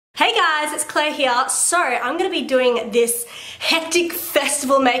guys, it's Claire here. So I'm going to be doing this hectic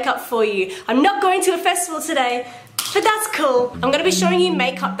festival makeup for you. I'm not going to a festival today, but that's cool. I'm going to be showing you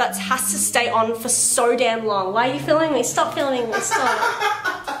makeup that has to stay on for so damn long. Why are you filming me? Stop filming me,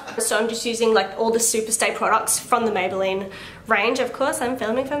 stop. So I'm just using like all the Superstay products from the Maybelline range. Of course, I'm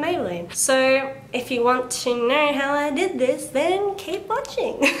filming for Maybelline. So if you want to know how I did this, then keep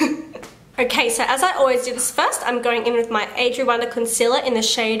watching. Okay, so as I always do this first, I'm going in with my Age Rewinder Concealer in the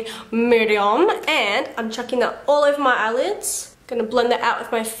shade Medium, and I'm chucking that all over my eyelids. Gonna blend that out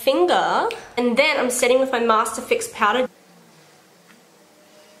with my finger, and then I'm setting with my Master Fix powder.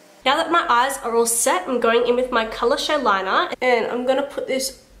 Now that my eyes are all set, I'm going in with my Colour Show liner, and I'm gonna put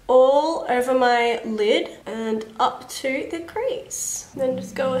this all over my lid and up to the crease. Then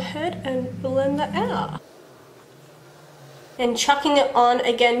just go ahead and blend that out. And chucking it on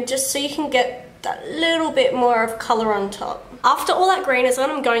again just so you can get that little bit more of colour on top. After all that green is on,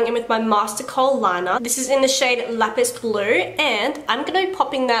 I'm going in with my Master Khol liner. This is in the shade Lapis Blue, and I'm going to be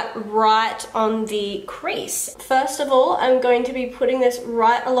popping that right on the crease. First of all, I'm going to be putting this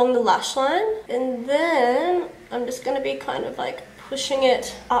right along the lash line, and then I'm just going to be kind of like pushing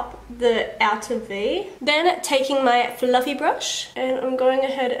it up the outer V. Then taking my fluffy brush, and I'm going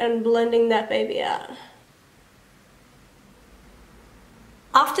ahead and blending that baby out.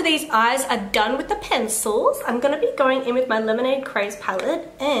 After these eyes are done with the pencils, I'm going to be going in with my Lemonade Craze palette,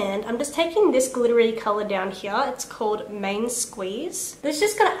 and I'm just taking this glittery colour down here. It's called Main Squeeze. This is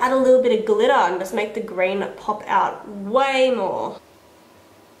just going to add a little bit of glitter and just make the green pop out way more.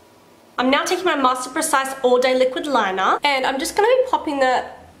 I'm now taking my Master Precise All Day Liquid Liner, and I'm just going to be popping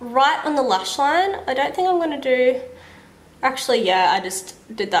that right on the lash line. I don't think I'm going to do... Actually, yeah, I just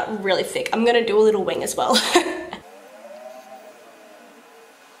did that really thick. I'm going to do a little wing as well.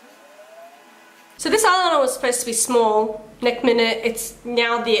 So this eyeliner was supposed to be small, next minute it's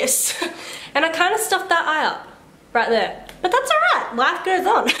now this. And I kind of stuffed that eye up, right there. But that's alright, life goes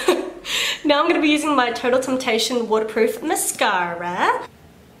on. Now I'm going to be using my Total Temptation Waterproof Mascara.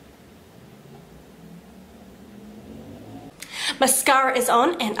 Mascara is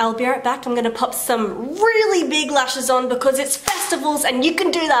on, and I'll be right back. I'm going to pop some really big lashes on because it's festivals and you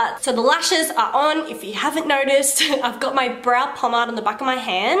can do that. So the lashes are on. If you haven't noticed, I've got my brow pomade on the back of my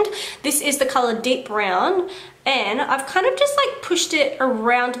hand. This is the colour Deep Brown, and I've kind of just like pushed it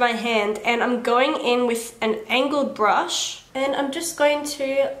around my hand, and I'm going in with an angled brush, and I'm just going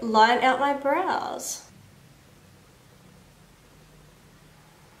to line out my brows.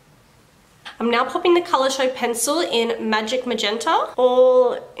 I'm now popping the Colour Show pencil in Magic Magenta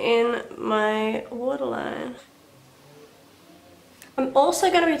all in my waterline. I'm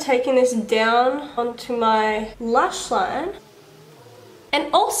also going to be taking this down onto my lash line.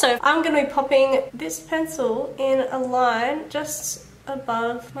 And also I'm going to be popping this pencil in a line just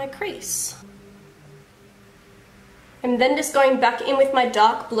above my crease. I'm then just going back in with my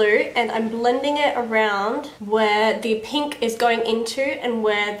dark blue, and I'm blending it around where the pink is going into and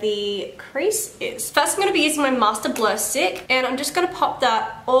where the crease is. First I'm going to be using my Master Blur Stick, and I'm just going to pop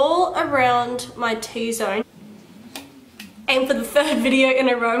that all around my T-zone. And for the third video in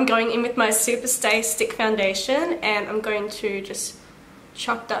a row, I'm going in with my Superstay Stick Foundation, and I'm going to just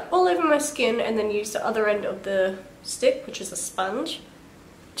chuck that all over my skin and then use the other end of the stick, which is a sponge,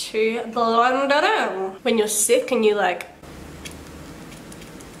 to blend it in. When you're sick and you like...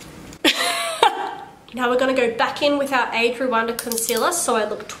 Now we're going to go back in with our Age Rewinder Concealer so I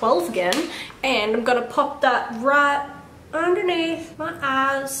look 12 again, and I'm going to pop that right underneath my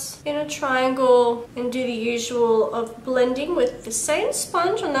eyes in a triangle and do the usual of blending with the same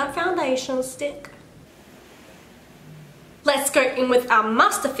sponge on that foundation stick. Let's go in with our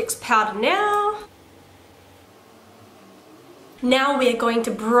Master Fix powder now. Now we are going to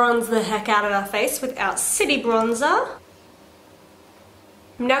bronze the heck out of our face with our City Bronzer.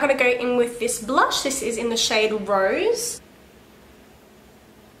 I'm now going to go in with this blush. This is in the shade Rose.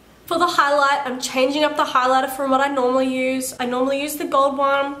 For the highlight, I'm changing up the highlighter from what I normally use. I normally use the gold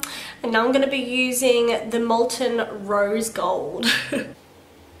one, and now I'm going to be using the Molten Rose Gold.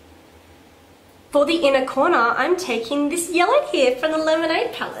 For the inner corner, I'm taking this yellow here from the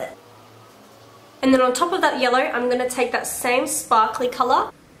Lemonade palette. And then on top of that yellow, I'm going to take that same sparkly colour.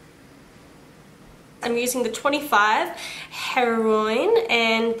 I'm using the 25 Heroine,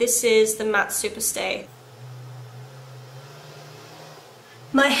 and this is the Matte Superstay.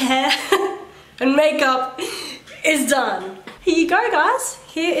 My hair and makeup is done. Here you go, guys.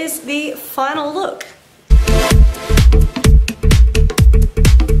 Here is the final look.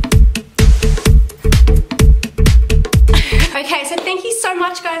 Okay, so thank you so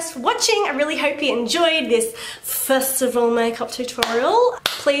much guys for watching. I really hope you enjoyed this festival makeup tutorial.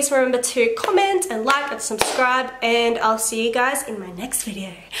 Please remember to comment and like and subscribe, and I'll see you guys in my next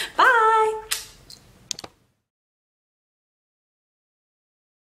video. Bye!